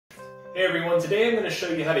Hey everyone, today I'm going to show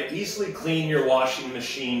you how to easily clean your washing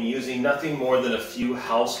machine using nothing more than a few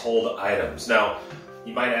household items. Now,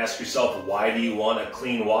 you might ask yourself, why do you want a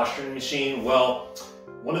clean washing machine? Well,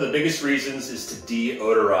 one of the biggest reasons is to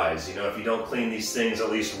deodorize. You know, if you don't clean these things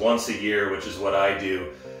at least once a year, which is what I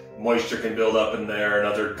do, moisture can build up in there and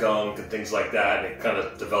other gunk and things like that, and it kind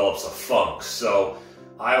of develops a funk. So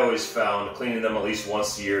I always found cleaning them at least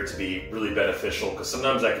once a year to be really beneficial, because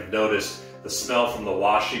sometimes I could notice the smell from the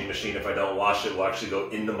washing machine, if I don't wash it, will actually go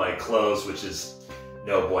into my clothes, which is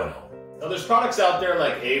no bueno. Now there's products out there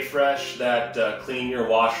like Affresh that clean your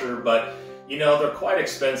washer, but you know, they're quite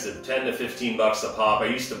expensive, 10 to 15 bucks a pop. I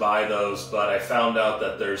used to buy those, but I found out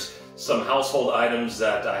that there's some household items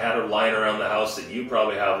that I had lying around the house that you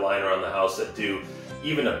probably have lying around the house that do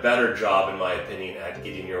even a better job, in my opinion, at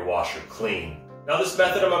getting your washer clean. Now this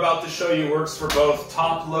method I'm about to show you works for both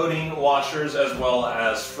top loading washers as well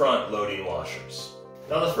as front loading washers.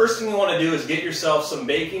 Now the first thing you want to do is get yourself some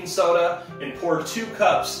baking soda and pour 2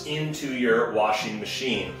 cups into your washing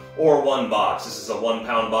machine, or 1 box. This is a 1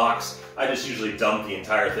 pound box. I just usually dump the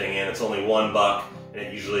entire thing in. It's only $1 and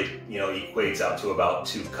it usually, you know, equates out to about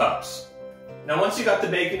 2 cups. Now once you got the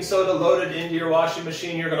baking soda loaded into your washing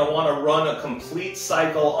machine, you're going to want to run a complete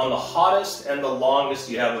cycle on the hottest and the longest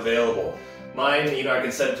you have available. Mine, you know, I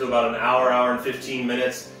can set it to about an hour and 15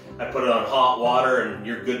 minutes. I put it on hot water and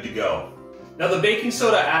you're good to go. Now the baking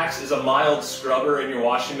soda acts as a mild scrubber in your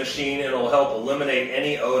washing machine, and it will help eliminate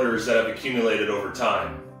any odors that have accumulated over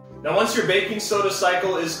time. Now once your baking soda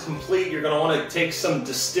cycle is complete, you're going to want to take some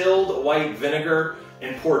distilled white vinegar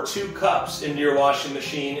and pour 2 cups into your washing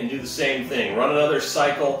machine and do the same thing. Run another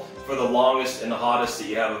cycle for the longest and the hottest that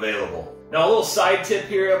you have available. Now a little side tip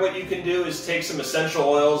here of what you can do is take some essential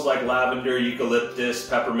oils like lavender, eucalyptus,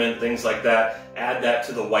 peppermint, things like that. Add that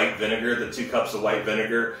to the white vinegar, the 2 cups of white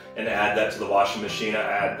vinegar, and add that to the washing machine.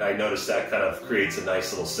 I noticed that kind of creates a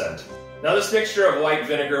nice little scent. Now this mixture of white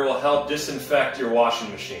vinegar will help disinfect your washing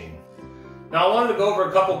machine. Now I wanted to go over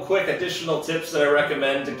a couple quick additional tips that I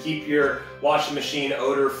recommend to keep your washing machine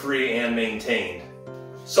odor-free and maintained.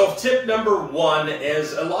 So tip number 1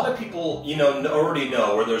 is, a lot of people, you know, already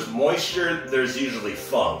know where there's moisture, there's usually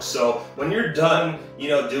funk. So when you're done, you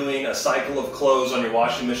know, doing a cycle of clothes on your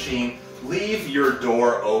washing machine, leave your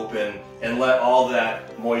door open and let all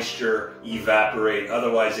that moisture evaporate.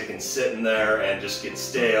 Otherwise it can sit in there and just get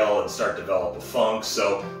stale and start to develop a funk.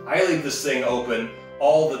 So I leave this thing open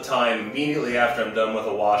all the time immediately after I'm done with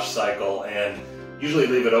a wash cycle, and usually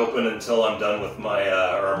leave it open until I'm done with my,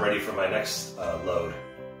 or I'm ready for my next load.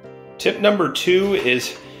 Tip number 2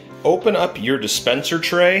 is open up your dispenser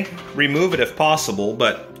tray. Remove it if possible,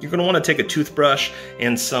 but you're going to want to take a toothbrush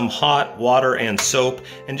and some hot water and soap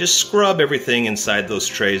and just scrub everything inside those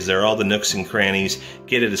trays there, all the nooks and crannies.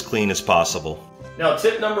 Get it as clean as possible. Now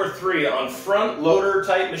tip number 3, on front loader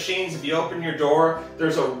type machines, if you open your door,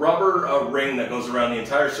 there's a rubber ring that goes around the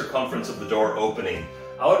entire circumference of the door opening.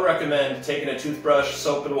 I would recommend taking a toothbrush,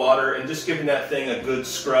 soap and water, and just giving that thing a good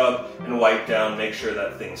scrub and wipe down, make sure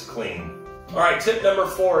that thing's clean. Alright, tip number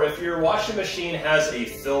 4, if your washing machine has a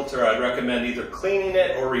filter, I'd recommend either cleaning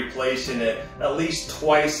it or replacing it at least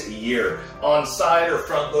twice a year. On side or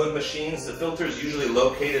front load machines, the filter is usually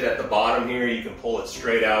located at the bottom here, you can pull it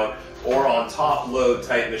straight out, or on top load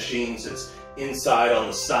type machines, it's inside on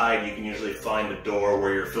the side, you can usually find a door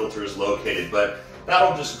where your filter is located, but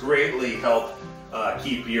that'll just greatly help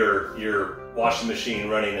keep your washing machine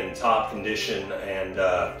running in top condition and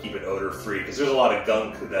keep it odor free, because there's a lot of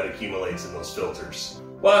gunk that accumulates in those filters.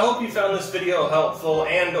 Well, I hope you found this video helpful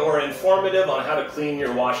and or informative on how to clean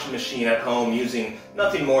your washing machine at home using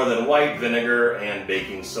nothing more than white vinegar and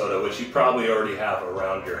baking soda, which you probably already have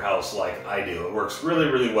around your house like I do. It works really,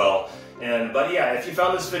 really well. But yeah, if you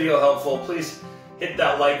found this video helpful, please hit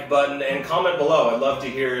that like button and comment below. I'd love to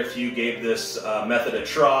hear if you gave this method a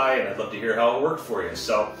try, and I'd love to hear how it worked for you.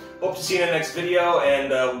 So hope to see you in the next video,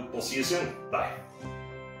 and we'll see you soon. Bye.